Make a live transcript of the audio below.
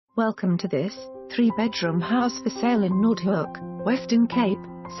Welcome to this 3-bedroom house for sale in Noordhoek, Western Cape,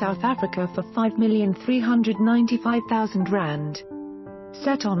 South Africa for R5,395,000.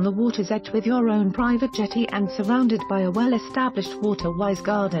 Set on the water's edge with your own private jetty and surrounded by a well-established water-wise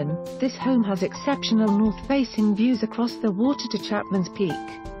garden, this home has exceptional north-facing views across the water to Chapmans Peak.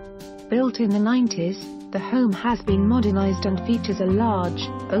 Built in the 90s, the home has been modernized and features a large,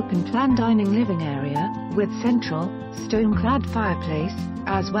 open-plan dining living area, with central, stone-clad fireplace,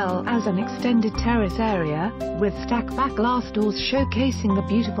 as well as an extended terrace area, with stack-back glass doors showcasing the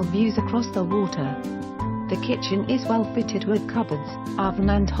beautiful views across the water. The kitchen is well fitted with cupboards, oven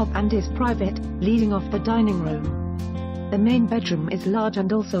and hob and is private, leading off the dining room. The main bedroom is large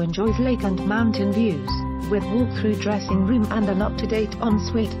and also enjoys lake and mountain views, with walk-through dressing room and an up-to-date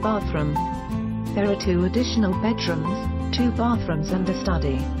ensuite bathroom. There are 2 additional bedrooms, 2 bathrooms and a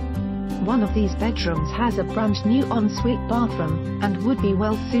study. One of these bedrooms has a brand new ensuite bathroom, and would be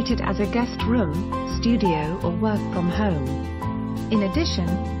well suited as a guest room, studio or work from home. In addition,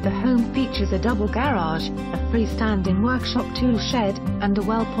 the home features a double garage, a freestanding workshop tool shed, and a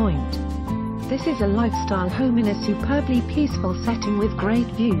well point. This is a lifestyle home in a superbly peaceful setting with great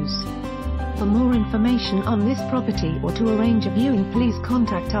views. For more information on this property or to arrange a viewing, please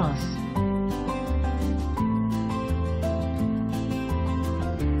contact us.